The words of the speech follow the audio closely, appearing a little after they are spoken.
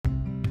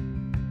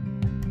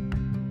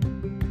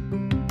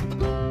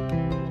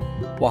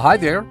Well, hi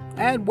there,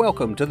 and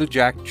welcome to the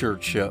Jack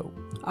Church Show.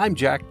 I'm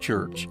Jack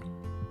Church.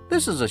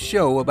 This is a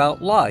show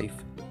about life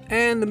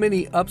and the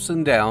many ups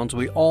and downs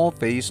we all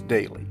face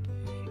daily.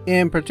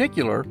 In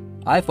particular,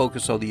 I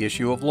focus on the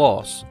issue of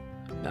loss.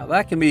 Now,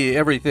 that can be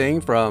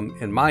everything from,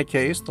 in my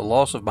case, the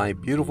loss of my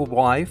beautiful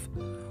wife,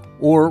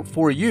 or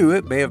for you,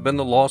 it may have been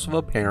the loss of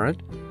a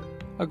parent,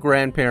 a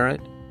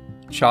grandparent,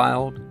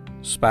 child,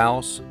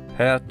 spouse,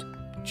 pet,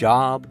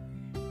 job,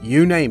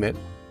 you name it.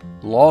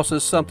 Loss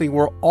is something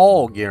we're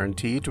all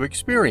guaranteed to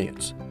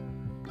experience,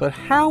 but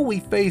how we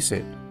face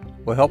it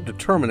will help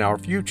determine our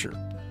future.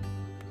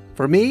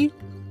 For me,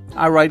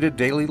 I write a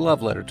daily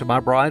love letter to my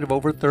bride of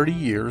over 30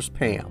 years,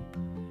 Pam,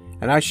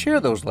 and I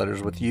share those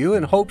letters with you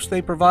in hopes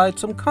they provide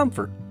some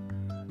comfort,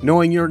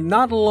 knowing you're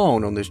not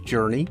alone on this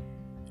journey,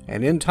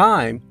 and in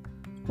time,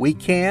 we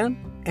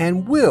can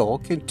and will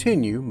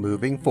continue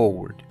moving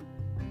forward.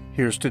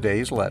 Here's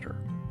today's letter.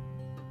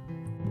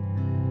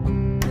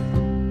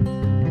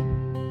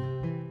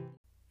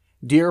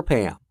 Dear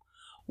Pam,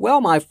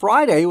 well, my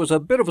Friday was a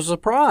bit of a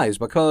surprise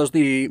because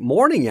the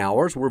morning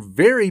hours were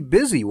very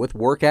busy with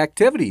work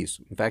activities.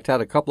 In fact, I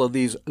had a couple of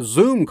these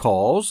Zoom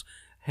calls,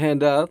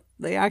 and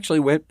they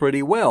actually went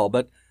pretty well.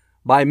 But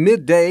by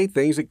midday,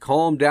 things had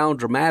calmed down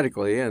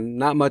dramatically and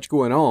not much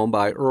going on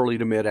by early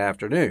to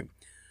mid-afternoon.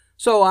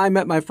 So I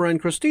met my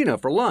friend Christina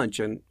for lunch,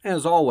 and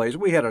as always,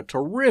 we had a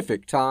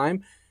terrific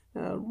time,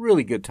 a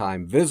really good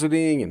time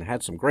visiting and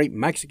had some great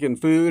Mexican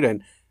food,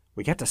 and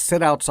we got to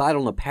sit outside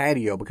on the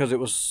patio because it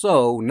was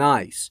so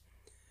nice.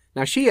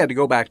 Now, she had to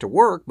go back to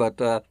work, but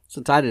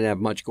since I didn't have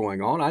much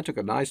going on, I took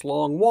a nice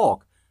long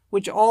walk,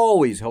 which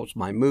always helps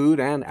my mood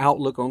and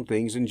outlook on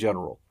things in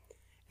general.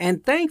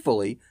 And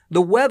thankfully,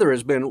 the weather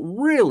has been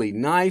really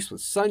nice with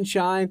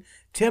sunshine.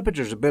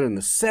 Temperatures have been in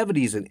the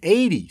 70s and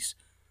 80s.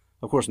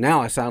 Of course,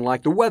 now I sound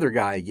like the weather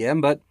guy again,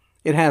 but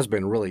it has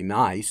been really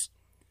nice.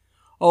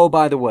 Oh,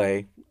 by the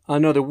way,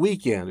 another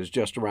weekend is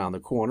just around the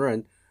corner,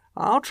 and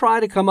I'll try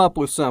to come up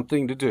with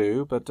something to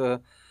do, but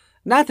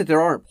not that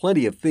there aren't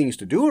plenty of things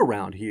to do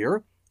around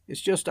here. It's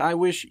just I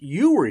wish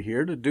you were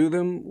here to do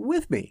them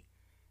with me.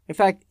 In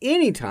fact,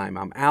 anytime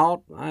I'm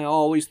out, I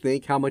always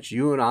think how much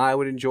you and I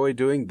would enjoy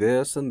doing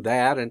this and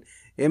that, and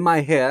in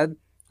my head,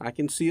 I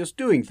can see us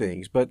doing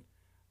things, but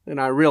then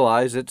I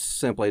realize it's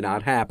simply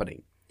not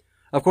happening.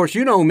 Of course,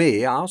 you know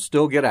me, I'll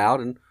still get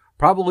out and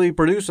probably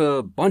produce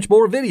a bunch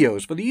more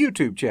videos for the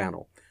YouTube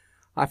channel.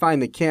 I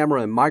find the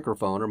camera and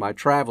microphone are my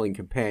traveling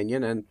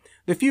companion, and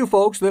the few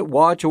folks that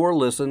watch or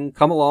listen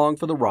come along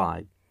for the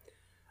ride.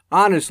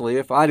 Honestly,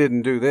 if I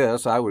didn't do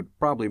this, I would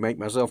probably make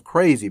myself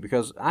crazy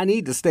because I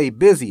need to stay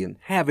busy and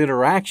have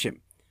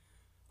interaction.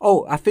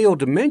 Oh, I failed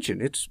to mention,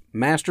 it's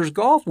Masters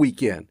Golf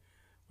Weekend,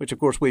 which of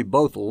course we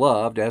both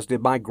loved, as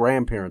did my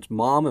grandparents,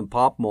 Mom and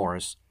Pop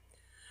Morris.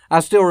 I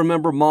still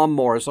remember Mom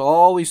Morris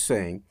always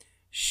saying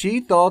she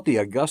thought the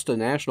Augusta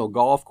National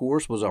Golf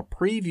Course was a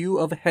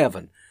preview of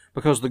heaven,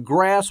 because the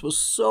grass was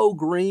so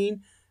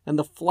green and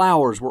the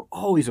flowers were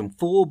always in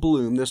full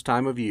bloom this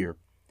time of year.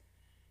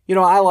 You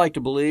know, I like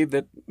to believe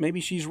that maybe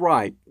she's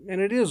right,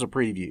 and it is a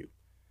preview.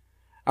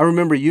 I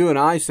remember you and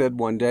I said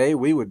one day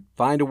we would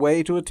find a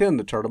way to attend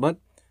the tournament,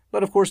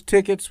 but of course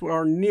tickets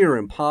are near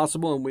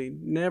impossible and we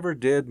never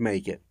did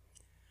make it.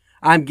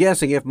 I'm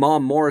guessing if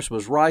Mom Morris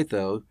was right,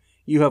 though,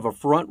 you have a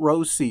front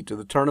row seat to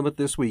the tournament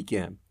this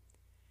weekend.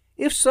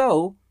 If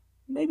so,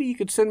 maybe you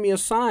could send me a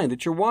sign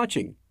that you're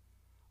watching.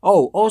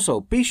 Oh,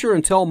 also, be sure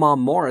and tell Mom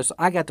Morris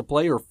I got to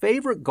play her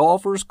favorite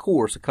golfer's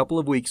course a couple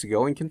of weeks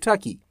ago in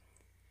Kentucky.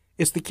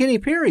 It's the Kenny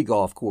Perry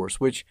golf course,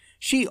 which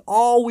she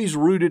always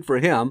rooted for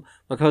him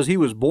because he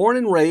was born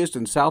and raised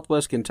in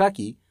southwest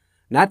Kentucky,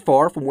 not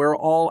far from where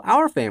all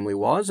our family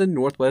was in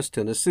northwest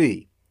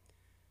Tennessee.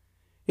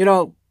 You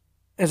know,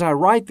 as I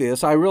write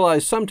this, I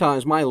realize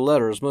sometimes my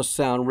letters must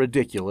sound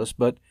ridiculous,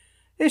 but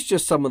it's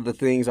just some of the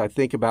things I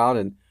think about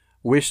and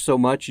wish so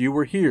much you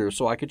were here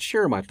so I could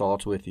share my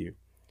thoughts with you.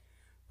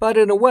 But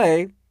in a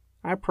way,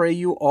 I pray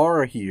you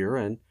are here,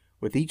 and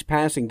with each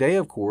passing day,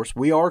 of course,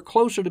 we are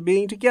closer to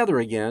being together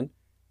again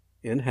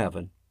in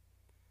heaven.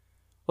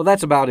 Well,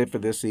 that's about it for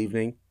this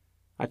evening.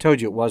 I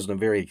told you it wasn't a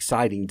very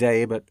exciting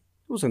day, but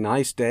it was a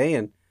nice day,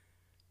 and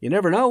you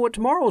never know what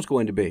tomorrow's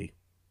going to be.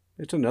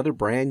 It's another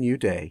brand new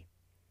day.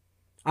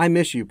 I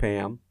miss you,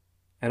 Pam,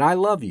 and I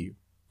love you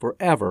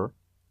forever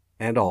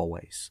and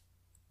always.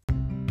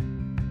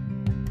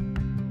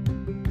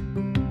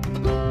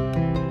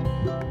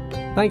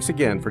 Thanks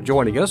again for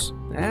joining us,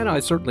 and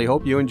I certainly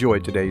hope you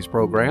enjoyed today's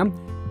program.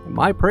 And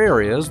my prayer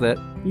is that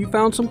you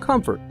found some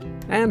comfort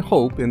and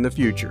hope in the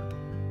future.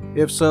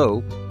 If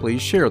so,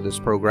 please share this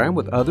program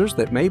with others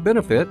that may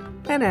benefit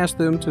and ask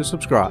them to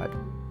subscribe.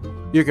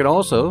 You can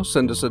also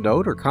send us a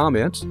note or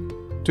comments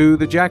to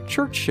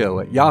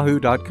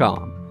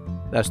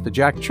thejackchurchshow@yahoo.com. That's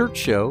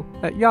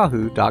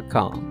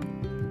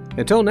thejackchurchshow@yahoo.com.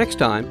 Until next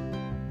time,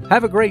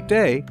 have a great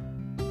day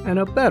and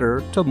a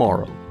better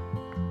tomorrow.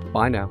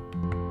 Bye now.